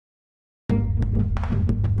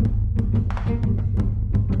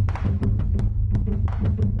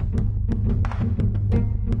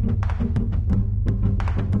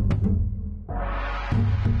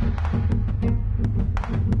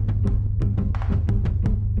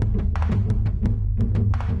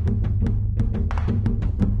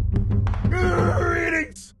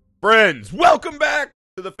Friends, welcome back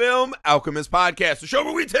to the Film Alchemist Podcast, the show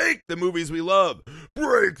where we take the movies we love,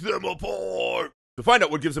 break them apart, to find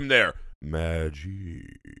out what gives them their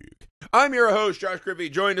magic. I'm your host, Josh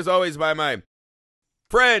Griffey, joined as always by my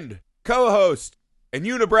friend, co-host, and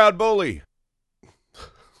unibrowed bully.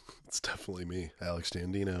 It's definitely me, Alex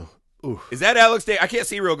Dandino. Ooh. Is that Alex I can't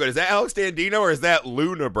see real good. Is that Alex Dandino or is that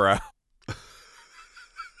Lunabrow?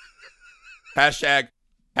 Hashtag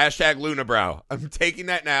Lunabrow. I'm taking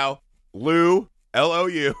that now. Lou,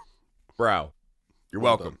 L-O-U, brow. You're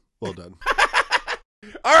welcome. Well done.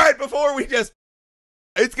 All right, before we just...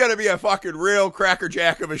 It's going to be a fucking real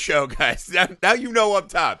crackerjack of a show, guys. Now you know up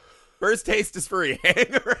top. First taste is free.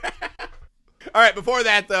 Hang around. All right, before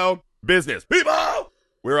that, though, business. People!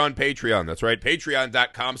 We're on Patreon. That's right,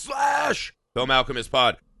 patreon.com/Film Alchemist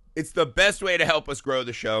Pod. It's the best way to help us grow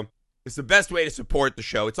the show. It's the best way to support the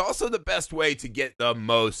show. It's also the best way to get the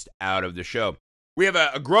most out of the show. We have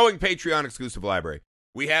a growing Patreon exclusive library.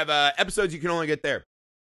 We have episodes you can only get there.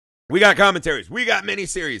 We got commentaries. We got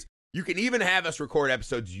miniseries. You can even have us record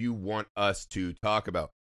episodes you want us to talk about.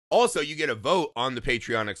 Also, you get a vote on the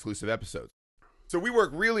Patreon exclusive episodes. So we work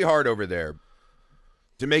really hard over there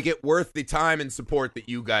to make it worth the time and support that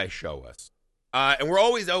you guys show us. And we're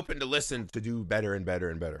always open to listen to do better and better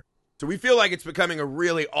and better. So we feel like it's becoming a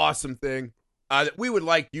really awesome thing that we would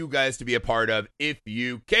like you guys to be a part of if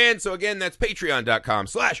you can. So again, that's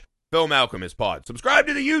patreon.com/Film Alchemist Pod. Subscribe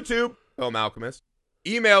to the YouTube, Film Alchemist.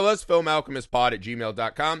 Email us,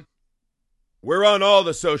 filmalchemistpod@gmail.com. We're on all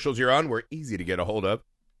the socials you're on. We're easy to get a hold of.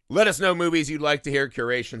 Let us know movies you'd like to hear,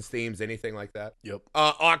 curations, themes, anything like that. Yep.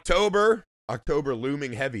 October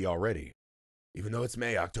looming heavy already. Even though it's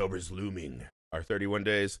May, October's looming. Our 31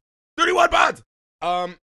 days, 31 pods.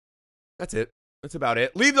 That's it. That's about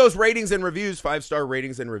it. Leave those ratings and reviews, 5-star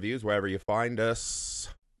ratings and reviews, wherever you find us.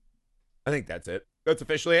 I think that's it. That's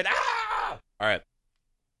officially it. All right.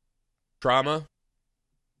 Trauma,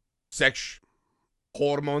 sex,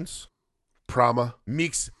 hormones, Prama.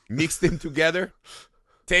 mix them together.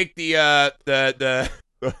 Take the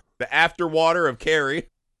after water of Carrie,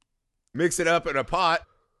 mix it up in a pot.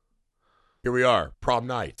 Here we are, Prom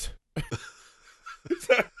Night.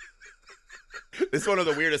 This is one of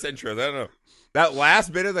the weirdest intros. I don't know. That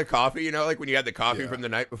last bit of the coffee, you know, like when you had the coffee from the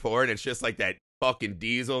night before and it's just like that fucking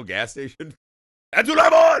diesel gas station. That's what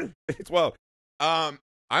I'm on. It's I'm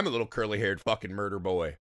a little curly-haired fucking murder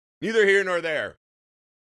boy. Neither here nor there.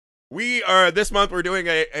 We are, this month we're doing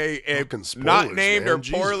a spoilers, not named man. or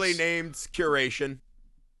poorly named curation.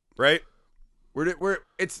 Right?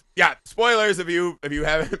 It's spoilers if you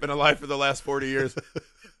haven't been alive for the last 40 years.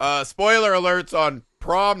 Spoiler alerts on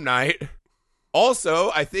Prom Night.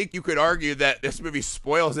 Also, I think you could argue that this movie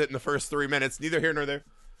spoils it in the first 3 minutes. Neither here nor there.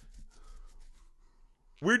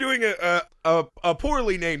 We're doing a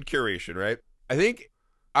poorly named curation, right? I think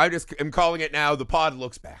I just am calling it now The Pod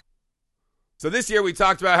Looks Back. So this year we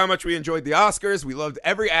talked about how much we enjoyed the Oscars. We loved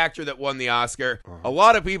every actor that won the Oscar. Uh-huh. A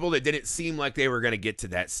lot of people that didn't seem like they were going to get to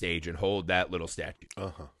that stage and hold that little statue.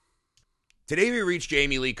 Uh-huh. Today we reached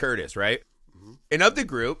Jamie Lee Curtis, right? Mm-hmm. And of the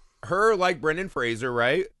group, her, like Brendan Fraser,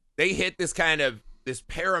 right? They hit this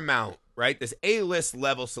paramount, right? This A-list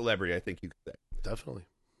level celebrity, I think you could say. Definitely.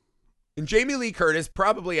 And Jamie Lee Curtis,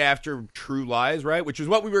 probably after True Lies, right? Which is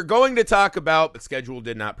what we were going to talk about, but schedule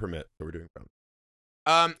did not permit. So we're doing Prom.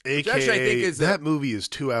 AKA, actually, I think that movie is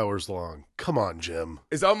 2 hours long. Come on, Jim.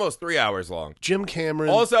 It's almost 3 hours long. Jim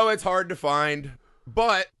Cameron. Also, it's hard to find,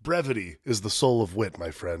 but brevity is the soul of wit,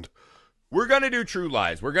 my friend. We're going to do True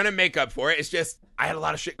Lies. We're going to make up for it. It's just, I had a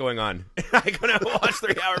lot of shit going on. I couldn't watch a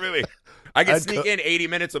 3-hour movie. I can sneak in 80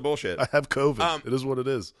 minutes of bullshit. I have COVID. It is what it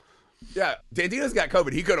is. Yeah, Dandino's got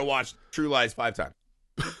COVID. He could have watched True Lies 5 times.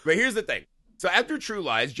 But here's the thing. So after True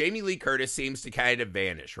Lies, Jamie Lee Curtis seems to kind of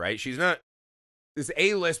vanish, right? She's not this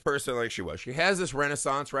A-list person like she was. She has this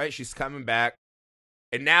renaissance, right? She's coming back.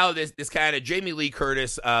 And now this kind of Jamie Lee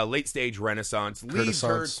Curtis late-stage renaissance leads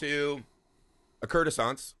her to a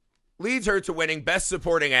Curtisance. Leads her to winning Best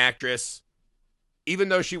Supporting Actress, even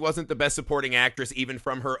though she wasn't the Best Supporting Actress, even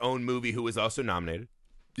from her own movie, who was also nominated.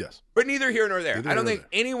 Yes. But neither here nor there. I don't think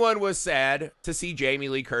anyone was sad to see Jamie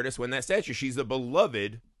Lee Curtis win that statue. She's a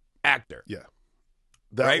beloved actor. Yeah.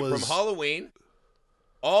 From Halloween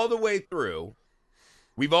all the way through,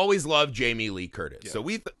 we've always loved Jamie Lee Curtis. Yeah. So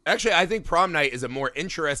I think Prom Night is a more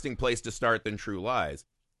interesting place to start than True Lies.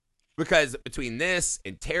 Because between this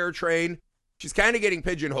and Terror Train, she's kind of getting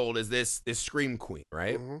pigeonholed as this scream queen,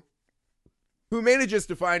 right? Mm-hmm. Who manages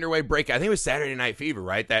to find her way break. I think it was Saturday Night Fever,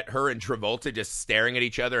 right? That her and Travolta just staring at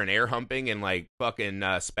each other and air humping and like fucking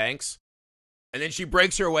Spanx. And then she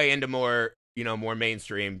breaks her way into more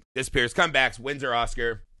mainstream, disappears, comebacks, wins her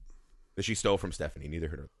Oscar. that she stole from Stephanie. Neither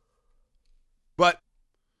her nor. But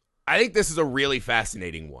I think this is a really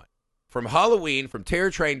fascinating one. From Halloween, from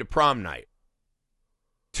Terror Train to Prom Night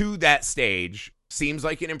to that stage seems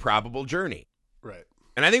like an improbable journey. Right.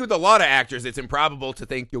 And I think with a lot of actors, it's improbable to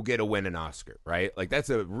think you'll get to win an Oscar, right? Like, that's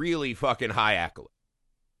a really fucking high accolade.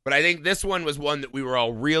 But I think this one was one that we were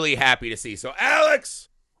all really happy to see. So, Alex,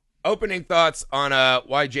 opening thoughts on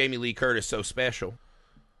why Jamie Lee Curtis so special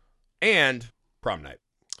and Prom Night.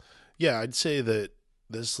 Yeah, I'd say that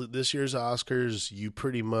this year's Oscars, you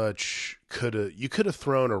pretty much could have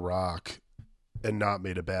thrown a rock and not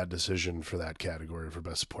made a bad decision for that category for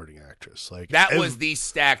Best Supporting Actress. Like, that was the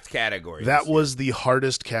stacked category. That was the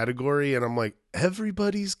hardest category, and I'm like,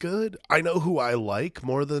 everybody's good. I know who I like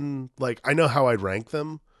more than, like, I know how I'd rank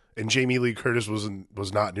them, and Jamie Lee Curtis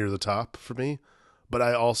was not near the top for me, but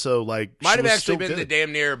I also, like, might have actually been the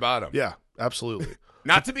damn near bottom. Yeah, absolutely.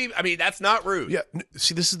 Not to be, I mean, that's not rude. Yeah,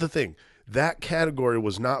 see, this is the thing. That category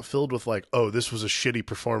was not filled with like, oh, this was a shitty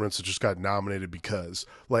performance that just got nominated because,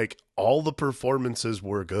 like, all the performances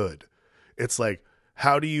were good. It's like,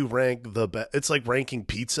 how do you rank the best? It's like ranking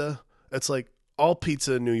pizza. It's like all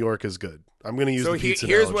pizza in New York is good. I'm going to use the pizza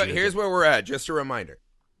analogy. Here's where we're at. Just a reminder.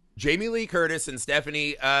 Jamie Lee Curtis and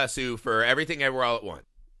Stephanie Sue for Everything Everywhere All at Once.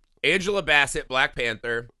 Angela Bassett, Black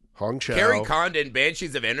Panther. Hong Chow. Carrie Condon,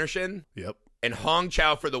 Banshees of Inisherin. Yep. And Hong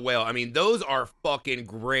Chow for The Whale. I mean, those are fucking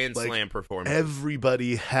grand slam performances.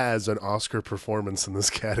 Everybody has an Oscar performance in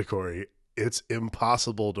this category. It's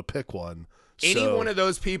impossible to pick one. Any one of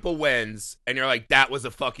those people wins, and you're like, that was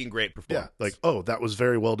a fucking great performance. Yeah, like, oh, that was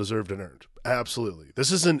very well deserved and earned. Absolutely.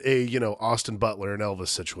 This isn't a, Austin Butler and Elvis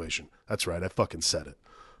situation. That's right. I fucking said it.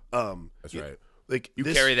 That's right. Like, you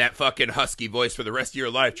carry that fucking husky voice for the rest of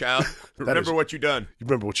your life, child. Remember what you done. You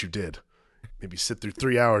remember what you did. Maybe sit through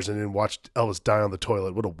 3 hours and then watch Elvis die on the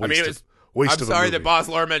toilet. What a waste! I'm sorry that Baz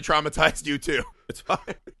Luhrmann traumatized you too. It's fine.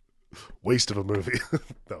 Waste of a movie.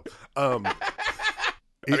 No,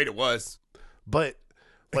 it was. But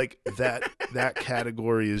like that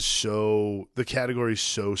category is so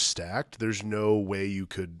stacked. There's no way you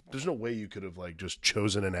could have like just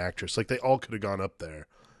chosen an actress. Like, they all could have gone up there.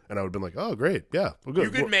 And I would have been like, oh, great. Yeah, well, good. You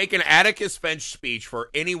could make an Atticus Finch speech for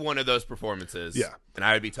any one of those performances. Yeah. And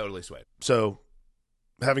I would be totally swayed. So,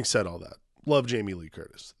 having said all that, love Jamie Lee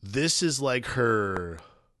Curtis. This is like her,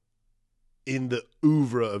 in the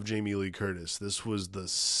oeuvre of Jamie Lee Curtis, this was the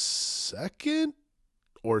second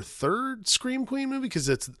or third Scream Queen movie, because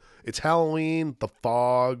it's Halloween, The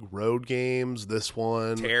Fog, Road Games, this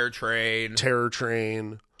one. Terror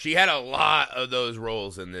Train. She had a lot of those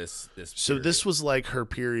roles in this So period. this was like her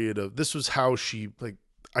period of, this was how she, like,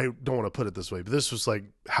 I don't want to put it this way, but this was like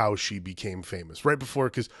how she became famous. Right before,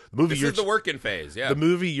 because the movie This is the working phase, yeah. The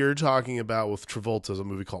movie you're talking about with Travolta is a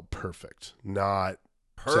movie called Perfect, not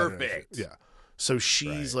Perfect. Yeah. So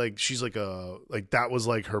she's right. That was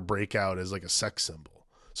like her breakout as like a sex symbol.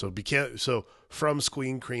 So from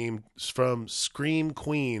Scream Queen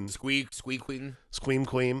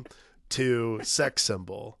to sex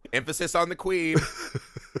symbol. Emphasis on the queen.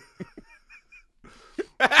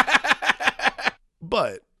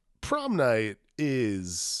 But Prom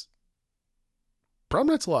Night's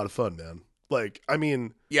a lot of fun, man. Like, I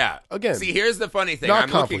mean, yeah. Again, see, here's the funny thing. I'm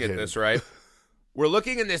looking at this, right? We're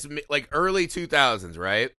looking in this like early 2000s,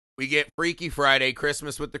 right? We get Freaky Friday,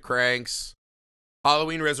 Christmas with the Cranks,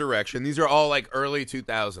 Halloween Resurrection. These are all like early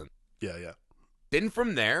 2000s. Yeah. Then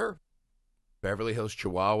from there, Beverly Hills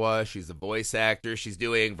Chihuahua. She's a voice actor. She's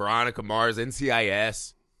doing Veronica Mars,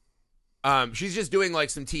 NCIS. She's just doing like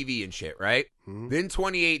some TV and shit, right? Mm-hmm. Then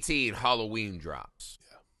 2018, Halloween drops.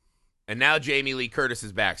 Yeah. And now Jamie Lee Curtis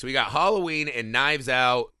is back. So we got Halloween and Knives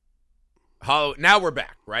Out. Now we're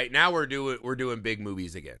back, right? Now we're doing big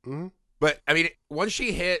movies again. Mm-hmm. But I mean, once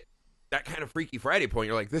she hit that kind of Freaky Friday point,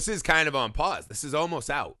 you're like, this is kind of on pause. This is almost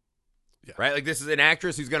out. Yeah. Right? Like, this is an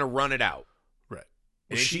actress who's going to run it out. Right.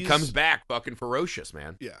 And she comes back fucking ferocious,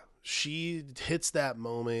 man. Yeah. She hits that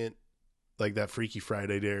moment, like that Freaky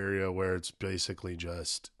Friday area where it's basically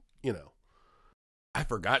just, I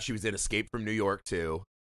forgot she was in Escape from New York, too.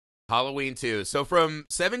 Halloween, too. So from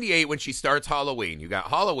 78, when she starts Halloween, you got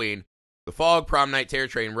Halloween, The Fog, Prom Night, Terror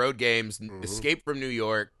Train, Road Games, mm-hmm. Escape from New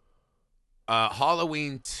York,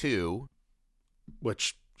 Halloween 2.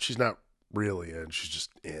 Which she's not really in. She's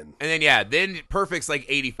just in. And then Perfect's like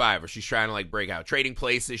 85, where she's trying to like break out. Trading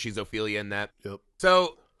Places, she's Ophelia in that. Yep.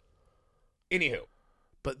 So, anywho.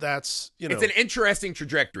 But that's, It's an interesting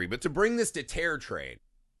trajectory. But to bring this to Terror Train,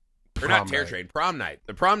 or not Terror Train, Prom Night.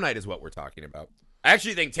 The Prom Night is what we're talking about. I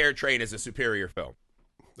actually think Terror Train is a superior film.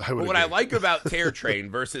 But what I like about Terror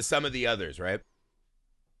Train versus some of the others, right?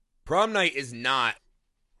 Prom Night is not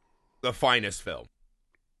the finest film.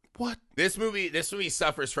 What? This movie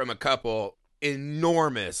suffers from a couple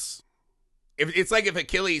enormous. It's like if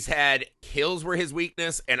Achilles had kills were his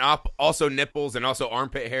weakness, and also nipples and also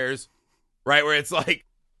armpit hairs, right? Where it's like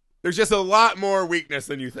there's just a lot more weakness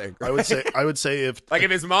than you think. Right? I would say if like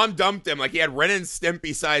if his mom dumped him, like he had Ren and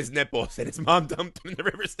Stimpy sized nipples, and his mom dumped him in the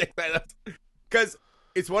river Styx. Because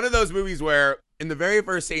it's one of those movies where in the very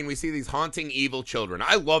first scene we see these haunting evil children.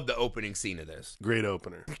 I love the opening scene of this. Great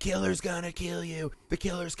opener. The killer's gonna kill you. The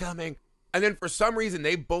killer's coming. And then for some reason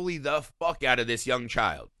they bully the fuck out of this young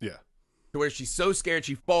child. Yeah. To where she's so scared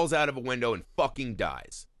she falls out of a window and fucking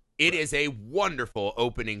dies. It is a wonderful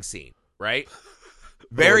opening scene, right?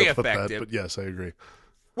 Very effective. But yes, I agree.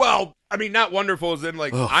 Well, I mean, not wonderful as in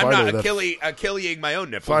like I'm not Achilles my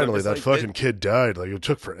own nipples. Finally, that fucking kid died. Like it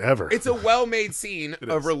took forever. It's a well-made scene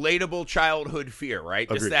of relatable childhood fear, right?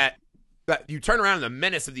 Agreed. Just that you turn around and the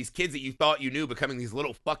menace of these kids that you thought you knew becoming these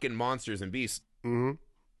little fucking monsters and beasts. Mm-hmm.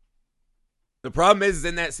 The problem is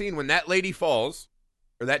in that scene when that lady falls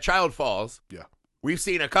or that child falls. Yeah, we've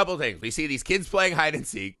seen a couple things. We see these kids playing hide and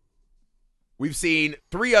seek. We've seen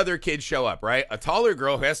 3 other kids show up, right? A taller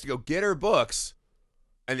girl who has to go get her books.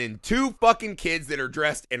 And then 2 fucking kids that are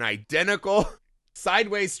dressed in identical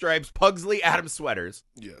sideways stripes, Pugsley Adams sweaters.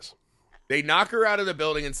 Yes. They knock her out of the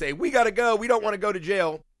building and say, "We gotta go. We don't want to go to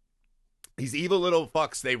jail." These evil little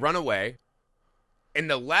fucks, they run away. And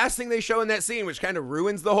the last thing they show in that scene, which kind of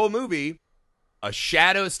ruins the whole movie, a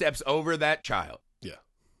shadow steps over that child. Yeah.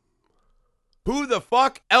 Who the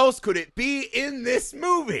fuck else could it be in this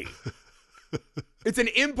movie? It's an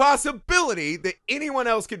impossibility that anyone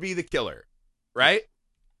else could be the killer, right?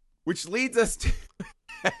 Which leads us to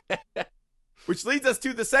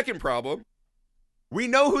the second problem. We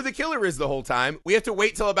know who the killer is the whole time. We have to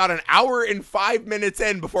wait till about an hour and 5 minutes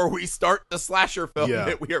in before we start the slasher film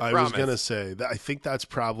that we are promised. I was going to say, that I think that's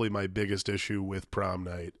probably my biggest issue with Prom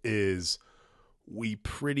Night is we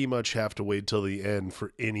pretty much have to wait till the end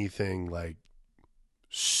for anything like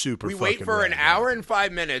super we fucking wait for an random. hour and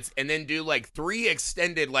 5 minutes and then do like 3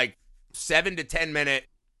 extended like 7 to 10 minute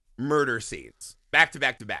murder scenes back to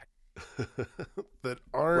back to back that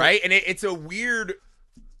aren't right. And it's a weird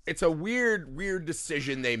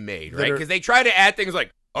decision they made, right? Because they try to add things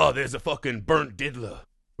like, oh, there's a fucking burnt diddler,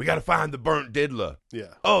 we gotta find the burnt diddler.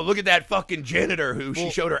 Yeah. Oh, look at that fucking janitor who she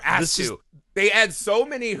showed her ass to. They add so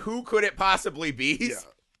many who could it possibly be. Yeah.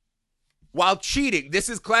 While cheating. This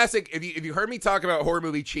is classic. If you heard me talk about horror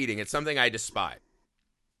movie cheating, it's something I despise.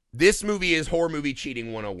 This movie is horror movie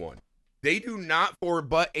cheating 101. They do not for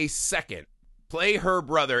but a second play her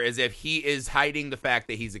brother as if he is hiding the fact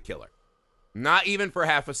that he's a killer. Not even for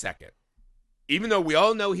half a second. Even though we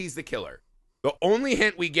all know he's the killer. The only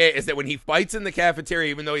hint we get is that when he fights in the cafeteria,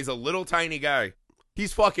 even though he's a little tiny guy,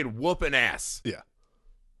 he's fucking whooping ass. Yeah.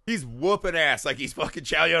 He's whooping ass like he's fucking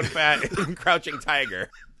Chow Yun Fat and Crouching Tiger.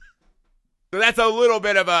 So that's a little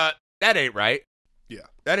bit of a, that ain't right. Yeah.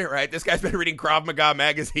 That ain't right. This guy's been reading Krav Maga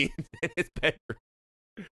magazine in his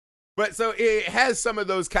bedroom. But so it has some of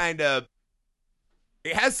those faux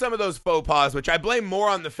pas, which I blame more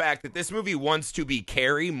on the fact that this movie wants to be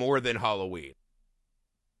Carrie more than Halloween.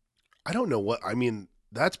 I don't know what, I mean,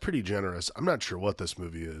 that's pretty generous. I'm not sure what this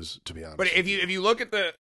movie is, to be honest. But if you look at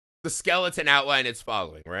the skeleton outline it's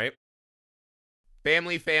following, right?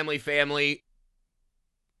 Family.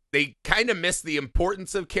 They kind of miss the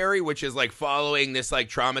importance of Carrie, which is like following this like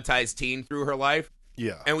traumatized teen through her life.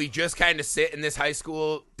 Yeah. And we just kind of sit in this high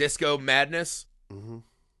school disco madness. Mm-hmm.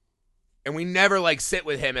 And we never like sit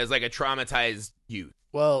with him as like a traumatized youth.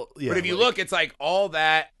 Well, yeah. But if you look, it's like all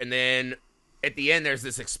that. And then at the end, there's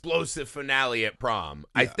this explosive finale at prom.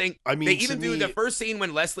 Yeah. I mean, they even do the first scene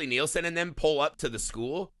when Leslie Nielsen and them pull up to the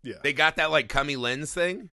school. Yeah. They got that like Cummy Lens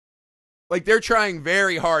thing. Like they're trying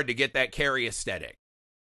very hard to get that Carrie aesthetic.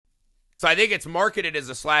 So I think it's marketed as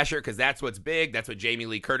a slasher because that's what's big. That's what Jamie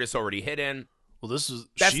Lee Curtis already hit in. Well, that's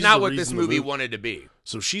not what this movie wanted to be.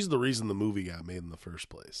 So she's the reason the movie got made in the first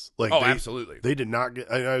place. Like, absolutely. They did not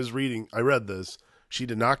get. I read this. They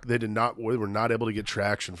did not. We were not able to get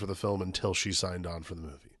traction for the film until she signed on for the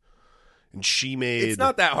movie, and she made. It's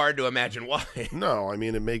not that hard to imagine why. No, I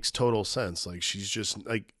mean it makes total sense. Like she's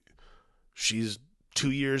 2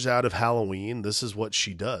 years out of Halloween. This is what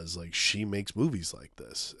she does. Like she makes movies like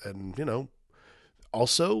this, and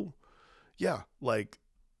also, yeah, like.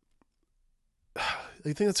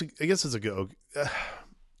 I guess it's a go.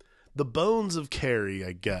 The bones of Carrie,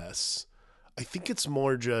 I guess. I think it's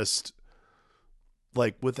more just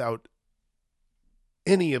like without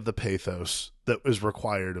any of the pathos that is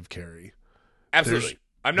required of Carrie. Absolutely.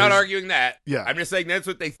 I'm not arguing that. Yeah. I'm just saying that's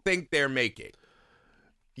what they think they're making.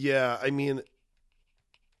 Yeah, I mean,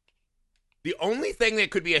 The only thing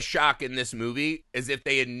that could be a shock in this movie is if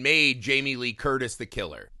they had made Jamie Lee Curtis the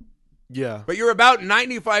killer. Yeah. But you're about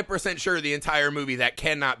 95% sure the entire movie that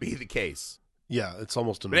cannot be the case. Yeah, it's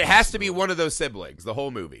almost an But it has to be one of those siblings, the whole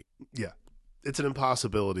movie. Yeah. It's an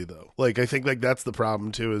impossibility, though. Like, I think, like, that's the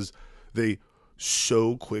problem, too, is they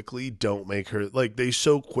so quickly don't make her, like, they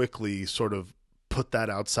so quickly sort of put that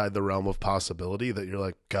outside the realm of possibility that you're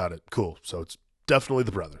like, got it, cool. So it's definitely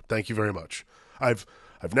the brother. Thank you very much. I've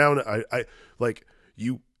now, I like,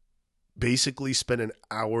 you basically spend an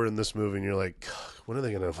hour in this movie and you're like, when are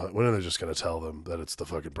they just gonna tell them that it's the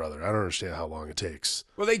fucking brother? I don't understand how long it takes.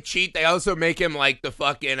 Well, they cheat. They also make him like the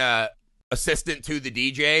fucking assistant to the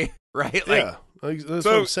DJ, right? Like, yeah, that's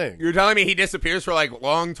what I'm saying. You're telling me he disappears for like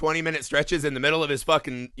long 20-minute stretches in the middle of his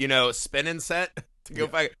fucking, spinning set to go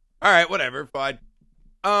fight? All right, whatever, fine.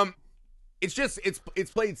 It's just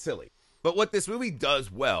it's played silly. But what this movie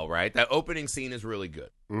does well, right? That opening scene is really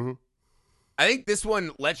good. Mm-hmm. I think this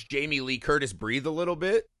one lets Jamie Lee Curtis breathe a little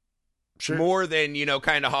bit. Sure. More than,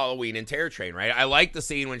 kind of Halloween and Terror Train, right? I like the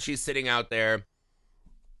scene when she's sitting out there.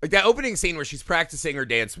 Like that opening scene where she's practicing her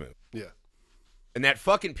dance move. Yeah. And that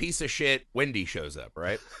fucking piece of shit Wendy shows up,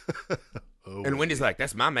 right? And Wendy's like,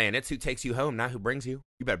 that's my man. It's who takes you home, not who brings you.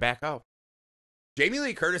 You better back off. Jamie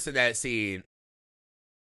Lee Curtis in that scene,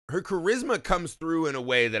 her charisma comes through in a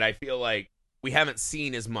way that I feel like we haven't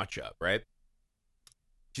seen as much of, right?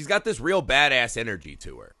 She's got this real badass energy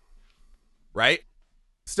to her, right?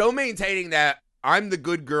 Still maintaining that I'm the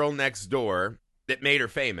good girl next door that made her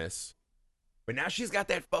famous, but now she's got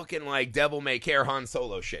that fucking like devil may care Han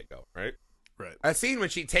Solo shit going, right? Right. I've seen when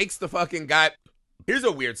she takes the fucking guy. Here's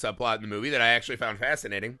a weird subplot in the movie that I actually found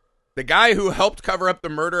fascinating. The guy who helped cover up the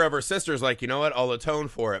murder of her sister is like, you know what? I'll atone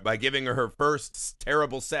for it by giving her first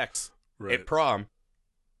terrible sex at prom.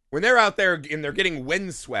 When they're out there and they're getting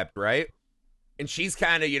windswept, right? And she's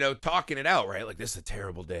kind of, talking it out, right? Like, this is a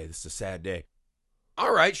terrible day. This is a sad day.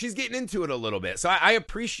 All right, she's getting into it a little bit. So I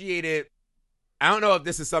appreciate it. I don't know if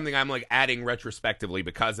this is something I'm like adding retrospectively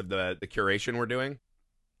because of the curation we're doing.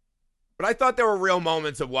 But I thought there were real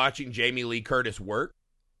moments of watching Jamie Lee Curtis work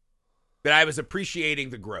that I was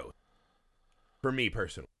appreciating the growth. For me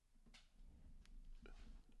personally.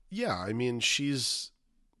 Yeah, I mean, she's.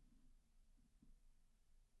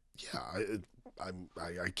 Yeah,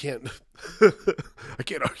 I can't. I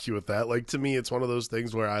can't argue with that. Like, to me, it's one of those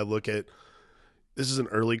things where I look at. This is an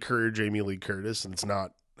early career Jamie Lee Curtis, and it's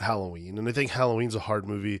not Halloween. And I think Halloween's a hard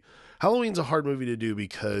movie. Halloween's a hard movie to do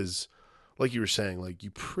because, like you were saying, like, you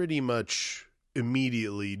pretty much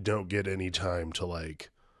immediately don't get any time to, like,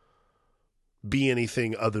 be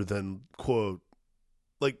anything other than, quote,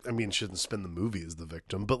 like, I mean, she doesn't spend the movie as the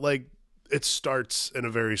victim, but, like, it starts in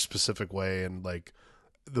a very specific way and, like,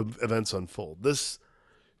 the events unfold. This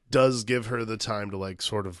does give her the time to, like,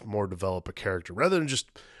 sort of more develop a character. Rather than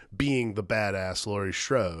just being the badass Laurie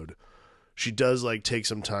Strode, she does, like, take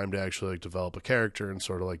some time to actually, like, develop a character and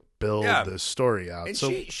sort of, like, build this story out. And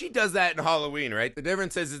so she does that in Halloween, right? The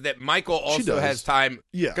difference is that Michael also has time.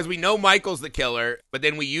 Yeah. Because we know Michael's the killer, but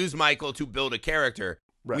then we use Michael to build a character.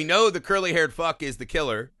 Right. We know the curly-haired fuck is the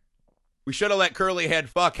killer. We should have let curly-haired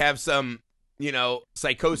fuck have some,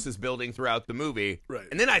 psychosis building throughout the movie. Right.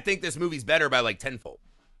 And then I think this movie's better by like tenfold.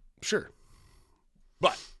 Sure.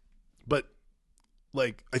 But,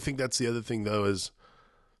 like, I think that's the other thing, though, is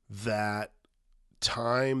that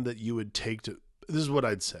time that you would take to... This is what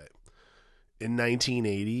I'd say. In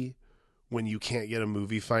 1980, when you can't get a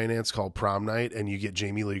movie finance called Prom Night and you get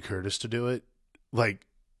Jamie Lee Curtis to do it, like,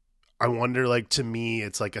 I wonder, like, to me,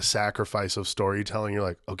 it's like a sacrifice of storytelling. You're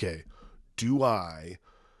like, okay, do I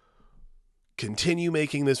continue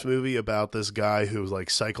making this movie about this guy who was, like,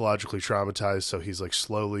 psychologically traumatized, so he's, like,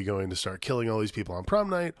 slowly going to start killing all these people on prom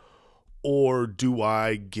night? Or do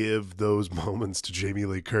I give those moments to Jamie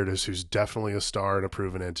Lee Curtis, who's definitely a star and a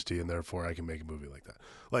proven entity, and therefore I can make a movie like that?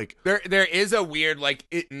 Like, there is a weird, like,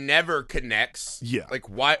 it never connects. Yeah. Like,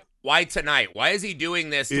 why tonight? Why is he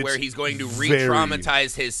doing this to where he's going to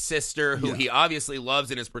re-traumatize his sister, who he obviously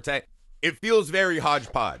loves and is protect? It feels very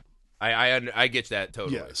hodgepodge. I get that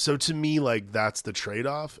totally. Yeah. So to me, like, that's the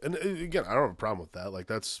trade-off. And again, I don't have a problem with that. Like,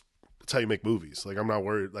 that's how you make movies. Like, I'm not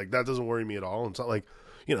worried. Like, that doesn't worry me at all. It's not like,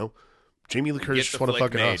 Jamie Lee Curtis just won a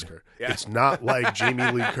fucking Oscar. Yeah. It's not like Jamie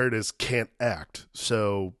Lee Curtis can't act.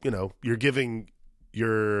 So, you're giving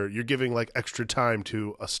like extra time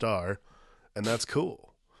to a star, and that's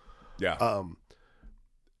cool. Yeah.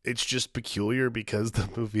 It's just peculiar because the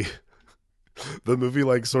movie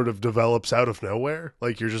like sort of develops out of nowhere.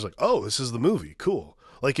 Like, you're just like, oh, this is the movie. Cool.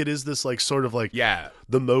 Like, it is this, like, sort of like,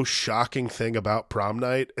 the most shocking thing about Prom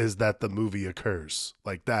Night is that the movie occurs.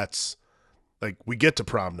 Like, that's Like, we get to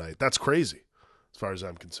prom night. That's crazy, as far as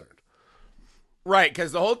I'm concerned. Right,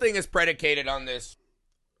 because the whole thing is predicated on this.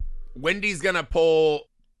 Wendy's going to pull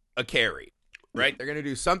a Carrie, right? They're going to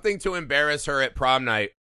do something to embarrass her at prom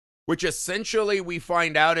night, which essentially we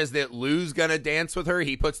find out is that Lou's going to dance with her.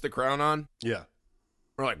 He puts the crown on. Yeah.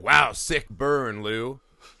 We're like, wow, sick burn, Lou.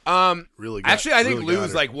 Really actually, I think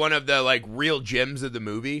Lou's like one of the like real gems of the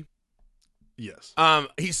movie. Yes.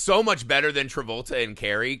 He's so much better than Travolta and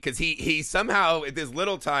Carrie because he somehow at this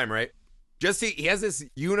little time, right? He has this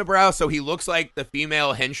unibrow, so he looks like the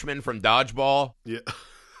female henchman from Dodgeball. Yeah.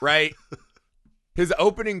 Right? His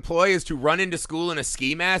opening ploy is to run into school in a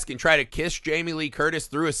ski mask and try to kiss Jamie Lee Curtis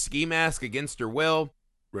through a ski mask against her will.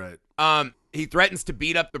 Right. He threatens to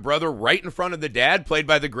beat up the brother right in front of the dad, played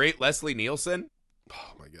by the great Leslie Nielsen.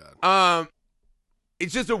 Oh my God.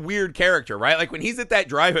 It's just a weird character, right? Like when he's at that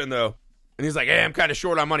drive-in though, and he's like, "Hey, I'm kind of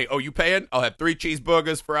short on money. Oh, you paying? I'll have 3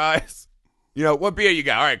 cheeseburgers, fries. You know, what beer you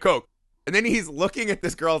got? All right, Coke." And then he's looking at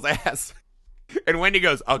this girl's ass. And Wendy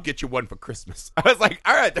goes, "I'll get you one for Christmas." I was like,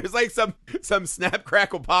 all right, there's like some snap,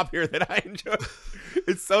 crackle, pop here that I enjoy.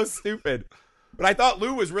 It's so stupid. But I thought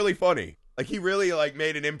Lou was really funny. Like he really like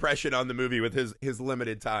made an impression on the movie with his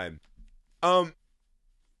limited time. But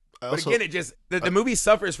again, it just the movie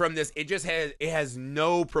suffers from this. It has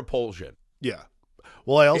no propulsion. Yeah.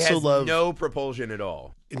 Well, I also love no propulsion at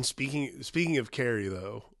all. And speaking of Carrie,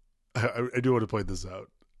 though, I do want to point this out.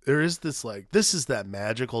 There is this this is that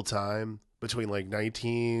magical time between like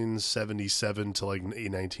 1977 to like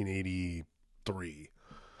 1983.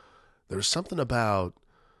 There's something about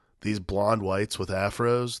these blonde whites with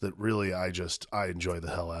afros that really I enjoy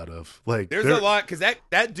the hell out of. Like there's a lot because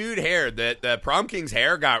that dude hair, the prom king's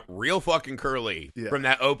hair got real fucking curly from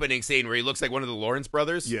that opening scene where he looks like one of the Lawrence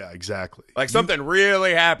brothers. Yeah, exactly. Like something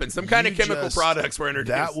really happened. Some kind of chemical products were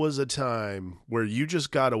introduced. That was a time where you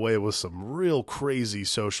just got away with some real crazy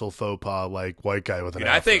social faux pas, like white guy with an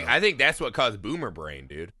afro. I think that's what caused boomer brain,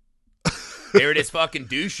 dude. They were just fucking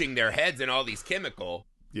douching their heads in all these chemical.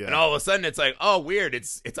 Yeah. And all of a sudden, it's like, oh, weird.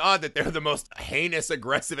 It's odd that they're the most heinous,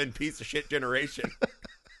 aggressive, and piece of shit generation.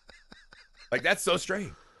 Like, that's so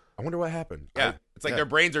strange. I wonder what happened. Yeah. It's like their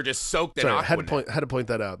brains are just soaked in Aquanet. Had to point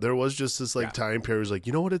that out. There was just this time period. Was like,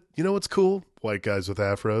 you know what's cool? White guys with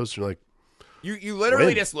afros. You're like, you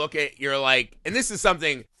literally just look at, you're like, and this is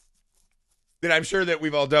something that I'm sure that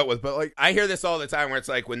we've all dealt with, but like, I hear this all the time where it's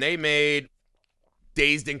like when they made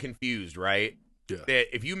Dazed and Confused, right? Yeah.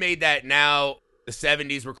 That if you made that now, the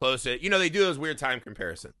 70s were close to, they do those weird time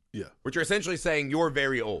comparisons. Yeah. Which are essentially saying you're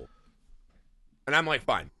very old. And I'm like,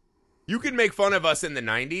 fine. You can make fun of us in the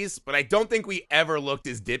 90s, but I don't think we ever looked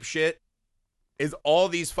as dipshit as all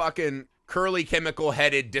these fucking curly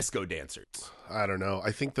chemical-headed disco dancers. I don't know.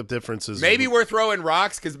 I think the difference is... Maybe we're throwing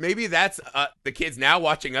rocks, because maybe that's the kids now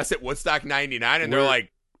watching us at Woodstock 99, and they're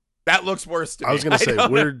like, that looks worse to me. I was going to say,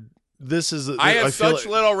 I have such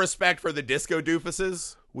little respect for the disco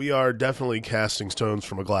doofuses. We are definitely casting stones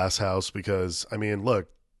from a glass house because, I mean, look,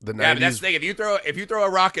 the 90s... Yeah, but that's the thing. If you throw a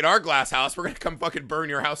rock at our glass house, we're going to come fucking burn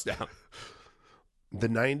your house down. The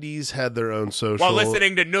 90s had their own social... While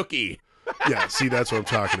listening to Nookie. Yeah, see, that's what I'm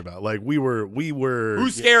talking about. Like, we were...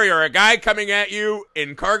 Who's scarier, a guy coming at you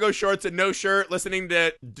in cargo shorts and no shirt, listening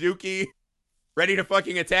to Dookie, ready to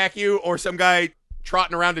fucking attack you, or some guy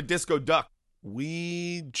trotting around a disco duck?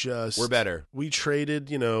 We're better. We traded,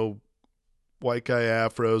 white guy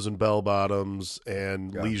afros and bell bottoms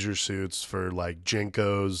and leisure suits for like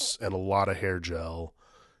Jinkos and a lot of hair gel.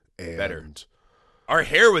 And better. Our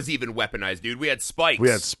hair was even weaponized, dude. We had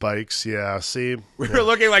spikes. Yeah. See, we were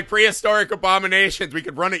looking like prehistoric abominations. We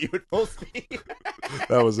could run at you at full speed.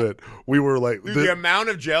 That was it. We were like the amount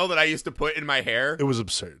of gel that I used to put in my hair. It was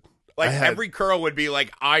absurd. Like every curl would be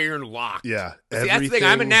like iron locked. Yeah. See, that's the thing.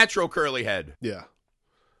 I'm a natural curly head. Yeah.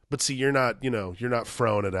 But see, you're not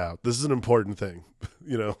throwing it out. This is an important thing.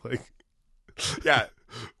 Yeah.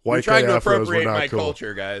 White guy to afros appropriate were not my cool.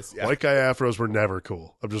 culture, guys. Yeah. White guy afros were never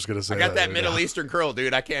cool. I'm just gonna say I got that right Middle now. Eastern curl,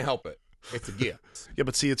 dude. I can't help it. It's a gift. Yeah,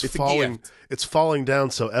 but see, it's falling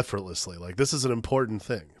down so effortlessly. Like, this is an important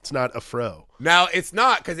thing. It's not a fro. Now, it's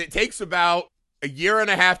not, because it takes about a year and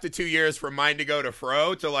a half to 2 years for mine to go to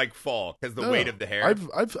fro to like fall because the weight of the hair.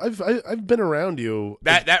 I've been around you.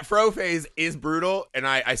 That fro phase is brutal, and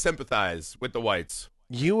I sympathize with the whites.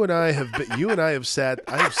 You and I have sat.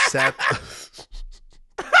 I have sat.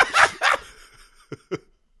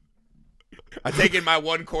 I'm taking my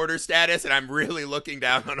 1/4 status, and I'm really looking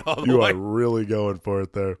down on all the You white. are really going for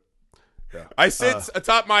it there. Yeah. I sit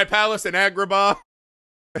atop my palace in Agrabah.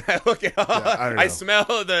 Look at I don't know. I smell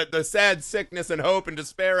the sad sickness and hope and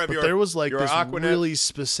despair of But there was like this Aquanet. really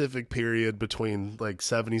specific period between like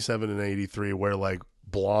 77 and 83 where like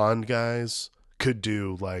blonde guys could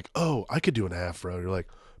do like, oh, I could do an afro. You're like,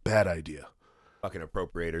 bad idea. Fucking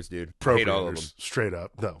appropriators, dude. I hate all of them. Straight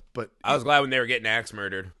up. No, but I was glad when they were getting axe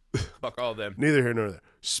murdered. Fuck all of them. neither here nor there.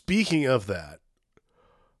 Speaking of that,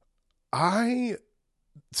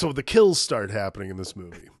 so the kills start happening in this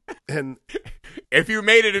movie. And if you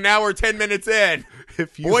made it an hour 10 minutes in,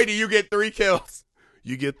 boy, do you get 3 kills.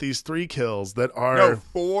 You get these 3 kills that are... No,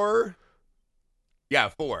 4. Yeah,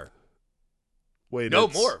 4. Wait, no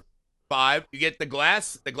more. 5. You get the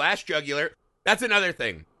glass jugular. That's another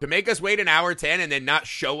thing. To make us wait an hour 10 and then not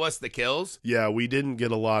show us the kills. Yeah, we didn't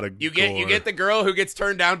get a lot of You get the girl who gets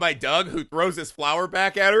turned down by Doug, who throws his flower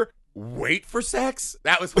back at her. Wait for sex?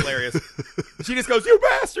 That was hilarious. She just goes, "You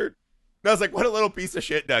bastard." And I was like, what a little piece of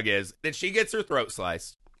shit Doug is. Then she gets her throat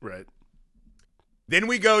sliced. Right. Then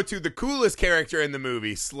we go to the coolest character in the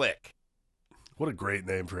movie, Slick. What a great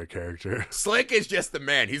name for a character. Slick is just the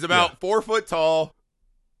man. He's about 4 foot tall.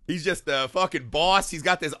 He's just a fucking boss. He's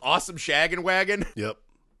got this awesome shaggin' wagon. Yep.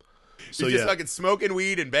 So he's just fucking smoking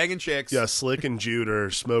weed and banging chicks. Yeah, Slick and Jude are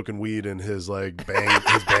smoking weed in his like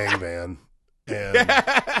bang van.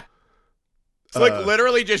 And Slick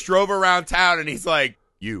literally just drove around town and he's like,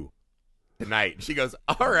 "You tonight." And she goes,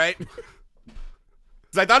 "All right."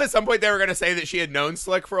 Because I thought at some point they were going to say that she had known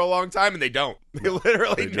Slick for a long time, and they don't. They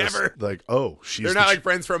literally never. Like, oh, they're not like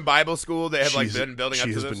friends from Bible school. They have like been building up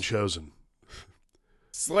to this. She has been chosen.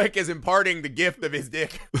 Slick is imparting the gift of his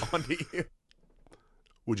dick onto you.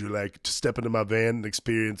 Would you like to step into my van and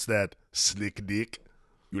experience that slick dick?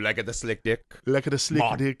 You like it, the slick dick? Like it, a slick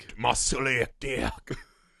dick? My slick dick.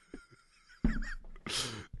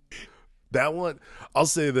 That one, I'll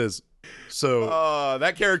say this. So,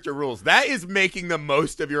 that character rules. That is making the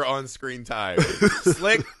most of your on-screen time.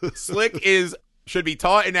 Slick should be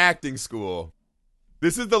taught in acting school.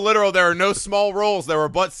 This is the literal. There are no small roles. There are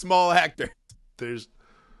but small actors.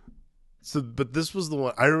 But this was the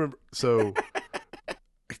one I remember. So,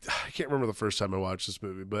 I can't remember the first time I watched this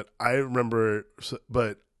movie, but I remember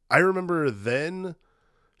then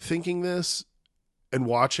thinking this and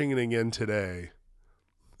watching it again today.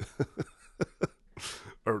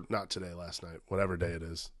 Or not today, last night, whatever day it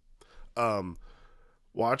is.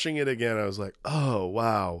 Watching it again, I was like, "Oh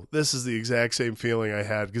wow, this is the exact same feeling I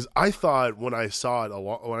had." Because I thought when I saw it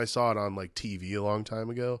on like TV a long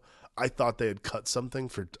time ago, I thought they had cut something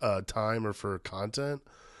for time or for content,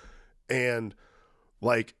 and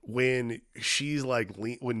like when she's like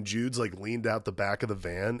when Jude's like leaned out the back of the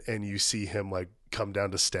van and you see him like come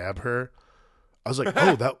down to stab her, I was like,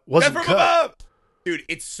 "Oh, that wasn't cut." Above. Dude,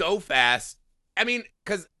 it's so fast. I mean,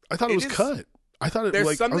 because I thought it was cut. I thought it there's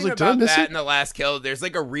like something I was like, about did I miss that it? in the last kill. There's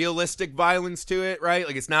like a realistic violence to it, right?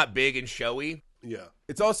 Like it's not big and showy. Yeah.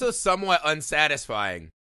 It's also somewhat unsatisfying.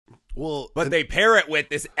 Well, but they pair it with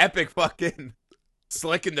this epic fucking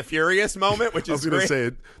Slick and the Furious moment, which is I was gonna say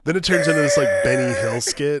it. Then it turns into this like Benny Hill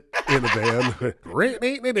skit in a van.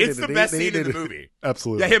 It's the best scene in the movie.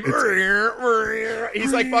 Absolutely. Yeah, him.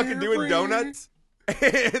 He's like fucking doing donuts,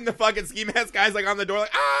 and the fucking ski mask guy's like on the door,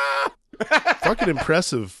 like ah. Fucking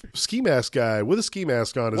impressive ski mask guy with a ski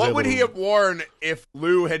mask on. What would he have worn if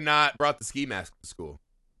Lou had not brought the ski mask to school?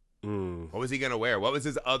 What was he gonna wear? What was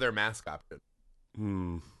his other mask option?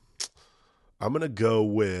 I'm gonna go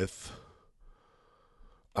with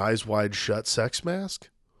Eyes Wide Shut sex mask.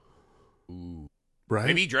 Ooh. Right?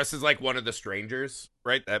 Maybe he dresses like one of the strangers,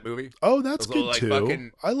 right? That movie. Oh, that's those good little,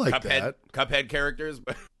 too. I like that. Cuphead characters.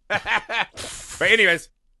 But anyways,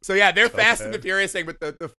 so yeah, they're Fast and the Furious thing. But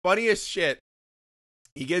the funniest shit,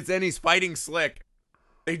 he gets in, he's fighting Slick.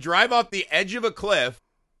 They drive off the edge of a cliff,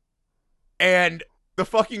 and the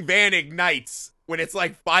fucking van ignites when it's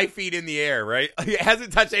like 5 feet in the air, right? It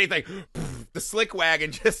hasn't touched anything. The Slick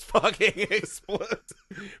wagon just fucking explodes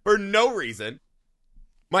for no reason.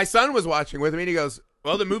 My son was watching with me, and he goes,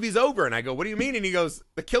 "Well, the movie's over." And I go, "What do you mean?" And he goes,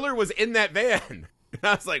 "The killer was in that van." And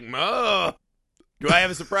I was like, "Oh, do I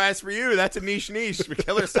have a surprise for you? That's a niche. The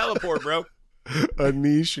killer's teleport, bro." A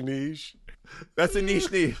niche. That's a niche.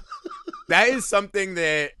 That is something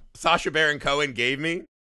that Sacha Baron Cohen gave me.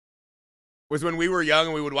 Was when we were young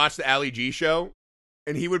and we would watch the Ali G show,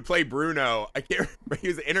 and he would play Bruno. I can't remember. He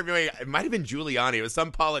was interviewing, it might have been Giuliani. It was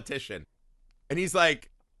some politician. And he's like,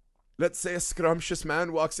 let's say a scrumptious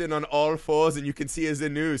man walks in on all fours and you can see his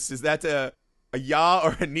anus. Is that a ya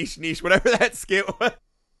or a niche? Whatever that skit was.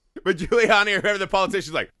 But Giuliani, or whoever the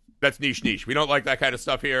politician's like, that's niche. We don't like that kind of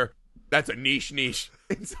stuff here. That's a niche.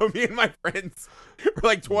 And so me and my friends for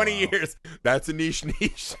like 20 years, that's a niche.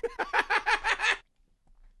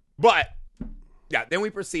 But, yeah, then we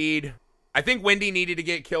proceed. I think Wendy needed to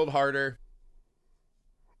get killed harder.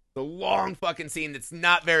 The long fucking scene that's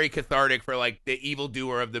not very cathartic for, like, the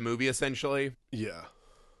evildoer of the movie, essentially. Yeah.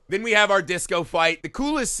 Then we have our disco fight. The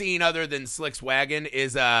coolest scene other than Slick's wagon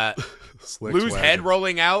is Lou's head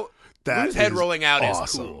rolling out. Lou's head rolling out awesome.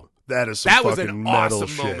 is cool. That is some that was fucking an metal awesome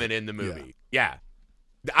shit. moment in the movie. Yeah.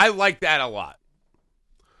 I like that a lot.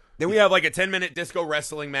 Then we have like a 10-minute disco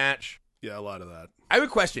wrestling match. Yeah, a lot of that. I have a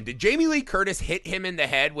question. Did Jamie Lee Curtis hit him in the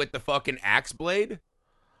head with the fucking axe blade?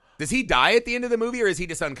 Does he die at the end of the movie, or is he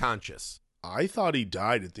just unconscious? I thought he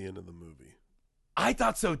died at the end of the movie. I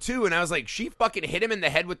thought so too, and I was like, she fucking hit him in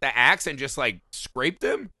the head with the axe and just like scraped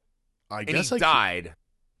him? I died.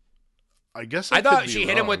 I guess I thought she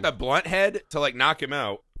hit him with the blunt head to like knock him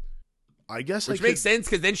out. I guess Which makes sense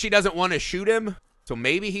because then she doesn't want to shoot him. So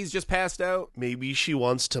maybe he's just passed out. Maybe she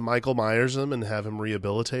wants to Michael Myers him and have him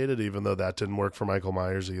rehabilitated, even though that didn't work for Michael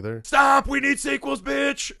Myers either. Stop! We need sequels,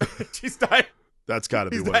 bitch. She's dying. That's got to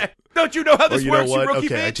be what. Don't you know how this works, you rookie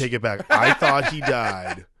okay, bitch? I take it back. I thought he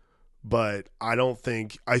died, but I don't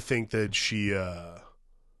think. I think that she.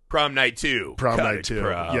 Prom Night 2. Prom College Night 2.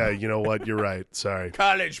 Prom. Yeah, you know what? You're right. Sorry.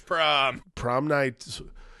 College Prom. Prom Night.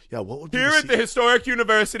 Yeah, what would be Here at the historic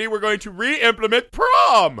university, we're going to re-implement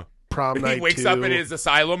prom. Prom Night 2. He wakes up in his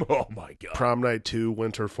asylum. Oh, my God. Prom Night 2,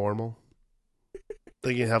 Winter Formal.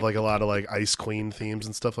 They can have like a lot of like Ice Queen themes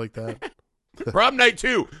and stuff like that. Prom Night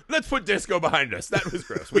 2. Let's put disco behind us. That was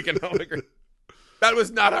gross. We can all agree. That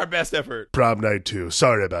was not our best effort. Prom Night 2.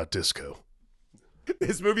 Sorry about disco.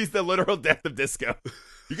 This movie's the literal death of disco.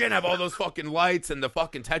 You can't have all those fucking lights and the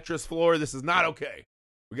fucking Tetris floor. This is not okay.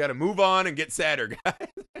 We got to move on and get sadder, guys.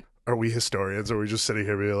 Are we historians? Or are we just sitting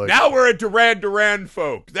here being like... Now we're a Duran Duran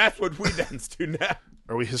folk. That's what we dance to now.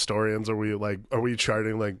 Are we historians? Are we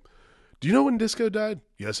charting like... Do you know when disco died?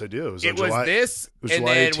 Yes, I do. It was July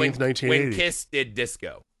 18th, 1980. When Kiss did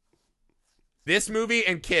disco. This movie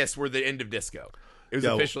and Kiss were the end of disco. It was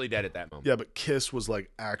officially dead at that moment. Yeah, but Kiss was like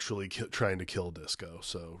actually trying to kill disco,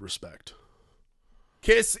 so respect.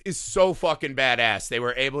 Kiss is so fucking badass. They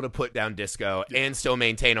were able to put down disco and still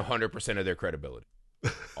maintain 100% of their credibility.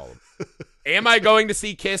 All of it. Am I going to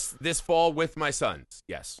see Kiss this fall with my sons?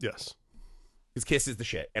 Yes. Yes. Because Kiss is the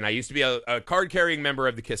shit. And I used to be a card-carrying member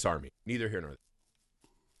of the Kiss Army. Neither here nor there.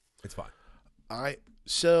 It's fine.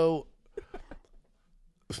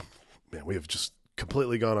 Man, we have just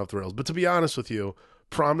completely gone off the rails. But to be honest with you,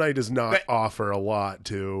 Prom Night does not offer a lot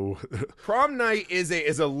to... Prom Night is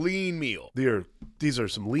a lean meal. These are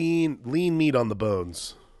some lean meat on the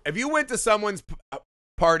bones. If you went to someone's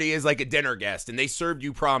party as like a dinner guest and they served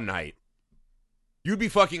you Prom Night, you'd be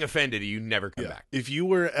fucking offended and you'd never come back. If you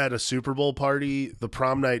were at a Super Bowl party, the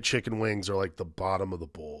Prom Night chicken wings are like the bottom of the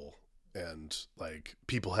bowl. And like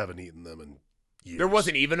people haven't eaten them in years. There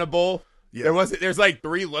wasn't even a bowl. Yeah. There's like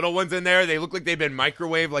 3 little ones in there. They look like they've been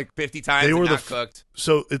microwaved like 50 times and not cooked.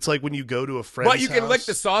 So it's like when you go to a friend's house. But you can lick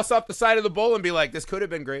the sauce off the side of the bowl and be like, this could have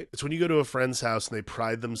been great. It's when you go to a friend's house and they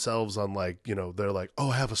pride themselves on like, you know, they're like,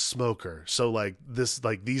 oh, I have a smoker. So like these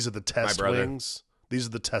are the test wings. These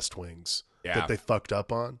are the test wings that they fucked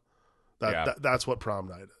up on. That's what Prom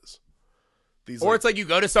Night is. It's like you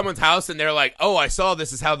go to someone's house and they're like, oh, I saw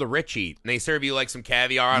this is how the rich eat. And they serve you like some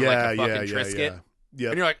caviar on like a fucking Triscuit.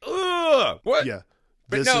 Yeah. And you're like, ugh, what? Yeah.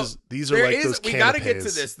 But these are like those canapes. We got to get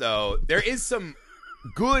to this, though. There is some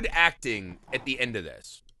good acting at the end of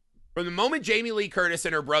this. From the moment Jamie Lee Curtis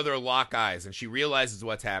and her brother lock eyes and she realizes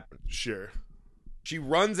what's happened. Sure. She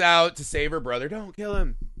runs out to save her brother. Don't kill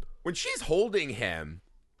him. When she's holding him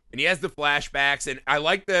and he has the flashbacks, and I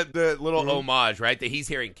like the little homage, right? That he's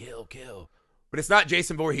hearing, kill, kill. But it's not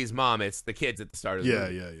Jason Voorhees' mom. It's the kids at the start of the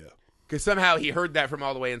movie. Yeah. Because somehow he heard that from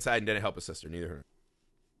all the way inside and didn't help his sister. Neither her.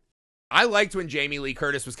 I liked when Jamie Lee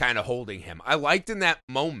Curtis was kind of holding him. I liked in that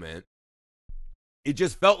moment, it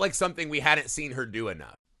just felt like something we hadn't seen her do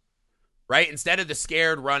enough. Right? Instead of the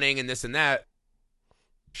scared running and this and that,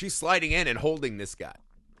 she's sliding in and holding this guy.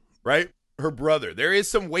 Right? Her brother. There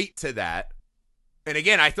is some weight to that. And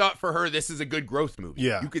again, I thought for her, this is a good growth movie.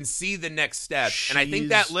 Yeah. You can see the next step. And I think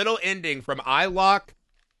that little ending from eye lock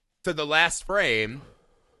to the last frame,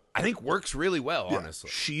 I think works really well, honestly.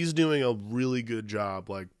 She's doing a really good job,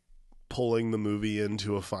 like, pulling the movie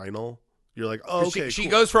into a final. You're like, oh, okay, she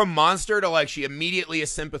goes from monster to like she immediately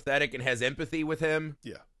is sympathetic and has empathy with him.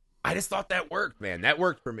 Yeah. I just thought that worked, man. That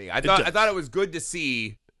worked for me. I thought it was good to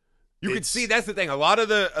see. You could see, that's the thing. A lot of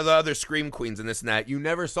the other Scream Queens and this and that, you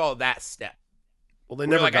never saw that step. Well, they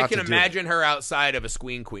never got I can imagine her outside of a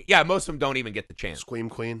Scream Queen. Yeah, most of them don't even get the chance. Scream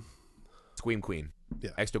Queen. Scream Queen.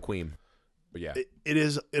 Yeah. Extra Queen. But yeah. It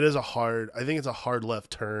is a hard, I think it's a hard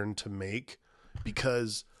left turn to make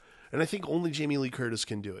because And I think only Jamie Lee Curtis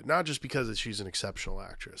can do it. Not just because she's an exceptional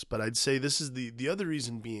actress, but I'd say this is the other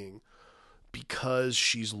reason being because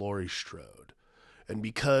she's Laurie Strode. And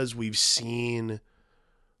because we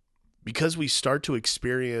start to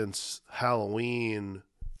experience Halloween,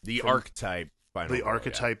 the archetype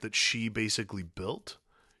that she basically built,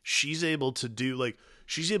 she's able to do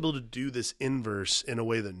this inverse in a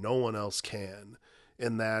way that no one else can.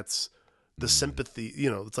 And that's the sympathy,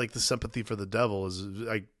 it's like the sympathy for the devil is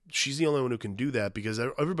like, she's the only one who can do that because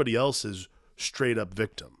everybody else is straight up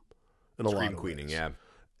victim in a lot of queening, ways. yeah.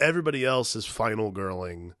 Everybody else is final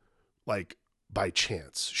girling, like, by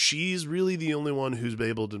chance. She's really the only one who's been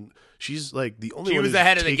able to. She's like the only. She one was who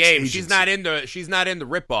ahead of the game. agency. She's not in the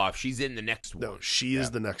ripoff. She's in the next one. No, she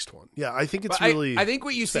is the next one. Yeah, I think it's but really. I think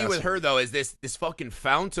what you see with her though is this fucking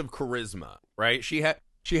fount of charisma, right? She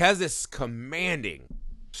has this commanding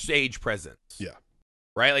stage presence. Yeah.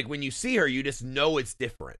 Right, like when you see her, you just know it's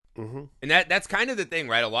different, and that's kind of the thing,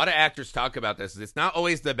 right? A lot of actors talk about this. It's not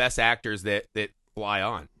always the best actors that fly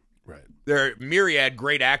on. Right. There are myriad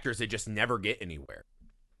great actors that just never get anywhere.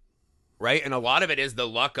 Right? And a lot of it is the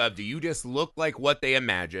luck of, do you just look like what they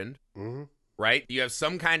imagined? Right? Do you have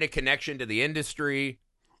some kind of connection to the industry?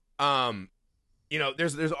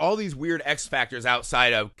 There's all these weird X factors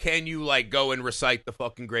outside of, can you like go and recite the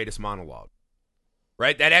fucking greatest monologue?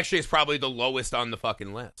 Right? That actually is probably the lowest on the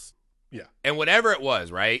fucking list. Yeah. And whatever it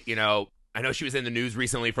was, right? I know she was in the news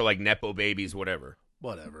recently for like Nepo babies, whatever.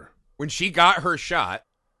 When she got her shot,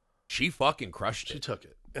 she fucking crushed it. She took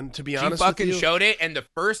it. And to be honest she fucking with you, showed it. And the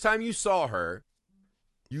first time you saw her,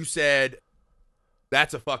 you said,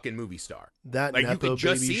 that's a fucking movie star. That like, Nepo you could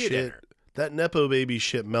just baby see it in shit. her. That Nepo baby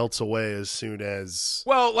shit melts away as soon as.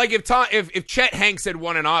 Well, like if Chet Hanks had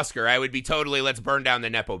won an Oscar, I would be totally, let's burn down the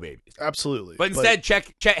Nepo babies. Absolutely. But instead,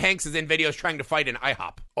 Chet Hanks is in videos trying to fight an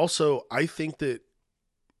IHOP. Also, I think that.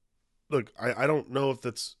 Look, I don't know if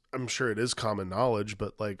that's. I'm sure it is common knowledge,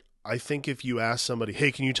 but like, I think if you ask somebody,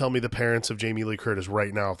 hey, can you tell me the parents of Jamie Lee Curtis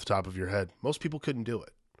right now off the top of your head? Most people couldn't do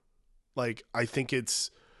it. Like, I think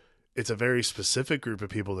it's a very specific group of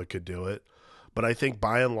people that could do it. But I think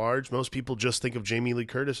by and large, most people just think of Jamie Lee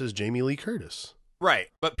Curtis as Jamie Lee Curtis. Right.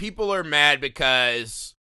 But people are mad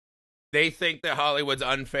because they think that Hollywood's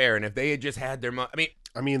unfair. And if they had just had their money.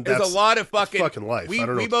 I mean, there's that's a lot of fucking life.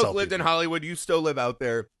 We both lived in Hollywood. You still live out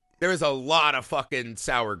there. There is a lot of fucking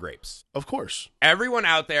sour grapes. Of course. Everyone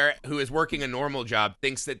out there who is working a normal job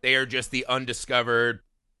thinks that they are just the undiscovered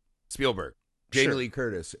Spielberg, Jamie Lee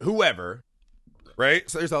Curtis, whoever, right?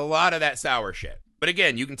 So there's a lot of that sour shit. But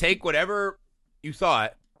again, you can take whatever you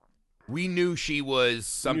thought. We knew she was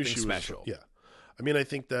something special. Yeah. I mean, I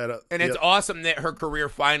think that... and it's awesome that her career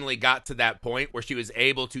finally got to that point where she was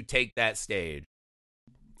able to take that stage.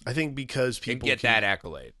 I think because people and get that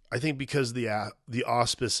accolade. I think because the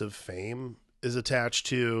auspice of fame is attached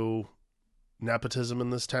to nepotism in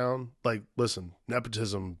this town. Like, listen,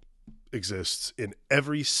 nepotism exists in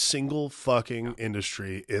every single fucking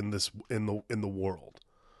industry in the world.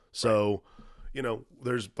 So,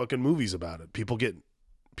 there's fucking movies about it. People get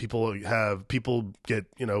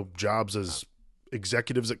jobs as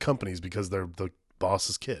executives at companies because they're the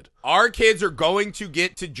boss's kid. Our kids are going to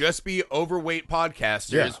get to just be overweight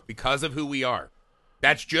podcasters because of who we are.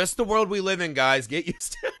 That's just the world we live in, guys. Get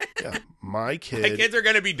used to it. Yeah, my kids are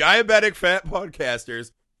going to be diabetic fat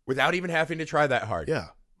podcasters without even having to try that hard. Yeah.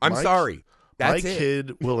 I'm sorry. That's my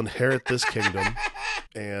kid will inherit this kingdom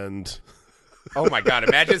and oh my God,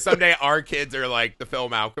 imagine someday our kids are like the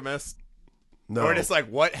film Alchemist. No. Or just like,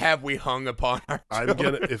 what have we hung upon our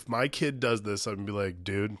children? If my kid does this, I'm going to be like,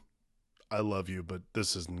 dude, I love you, but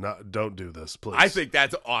this is not, don't do this, please. I think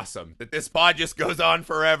that's awesome. That this pod just goes on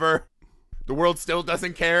forever. The world still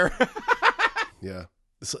doesn't care. Yeah.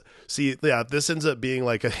 See, yeah, this ends up being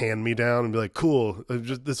like a hand-me-down and be like, cool.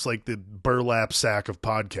 It's like the burlap sack of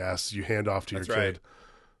podcasts you hand off to your kid.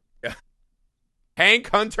 Yeah. Hank,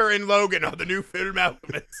 Hunter, and Logan are the new film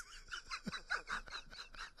alchemists.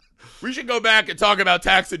 We should go back and talk about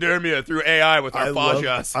taxidermia through AI with our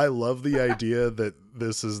Fajas. I love the idea that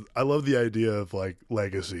I love the idea of like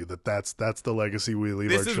legacy, that's the legacy we leave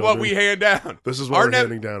our children. This is what we hand down. This is what we're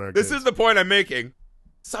handing down our kids. This is the point I'm making.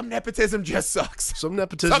 Some nepotism just sucks. Some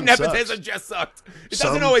nepotism just sucks. It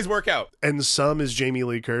doesn't always work out. And some is Jamie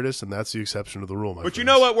Lee Curtis, and that's the exception to the rule, my friends. You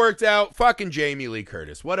know what worked out? Fucking Jamie Lee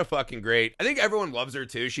Curtis. What a fucking great. I think everyone loves her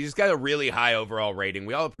too. She's got a really high overall rating.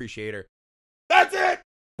 We all appreciate her. That's it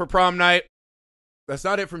for prom night. That's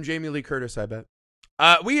not it from Jamie Lee Curtis, I bet.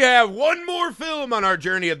 We have one more film on our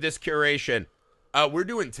journey of this curation. We're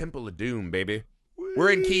doing Temple of Doom, baby.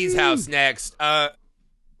 We're in Key's house next.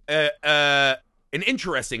 an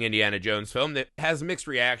interesting Indiana Jones film that has mixed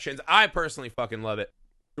reactions. I personally fucking love it.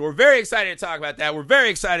 So we're very excited to talk about that. We're very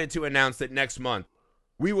excited to announce that next month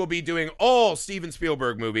we will be doing all Steven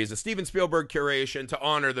Spielberg movies, a Steven Spielberg curation to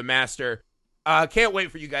honor the master. Can't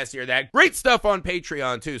wait for you guys to hear that. Great stuff on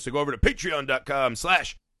Patreon, too. So go over to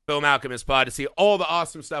patreon.com/FilmAlchemistPod to see all the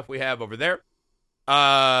awesome stuff we have over there.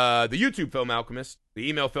 The YouTube Film Alchemist, the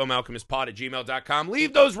email filmalchemistpod@gmail.com.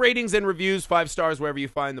 Leave those ratings and reviews, 5 stars wherever you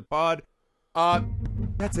find the pod.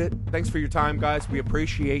 That's it. Thanks for your time, guys. We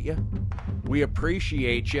appreciate you. We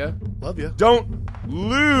appreciate you. Love you. Don't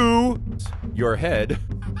lose your head.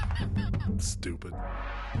 Stupid.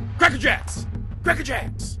 Cracker Jacks! Cracker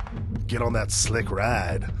Jacks! Get on that slick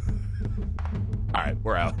ride. All right,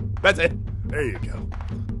 we're out. That's it. There you go.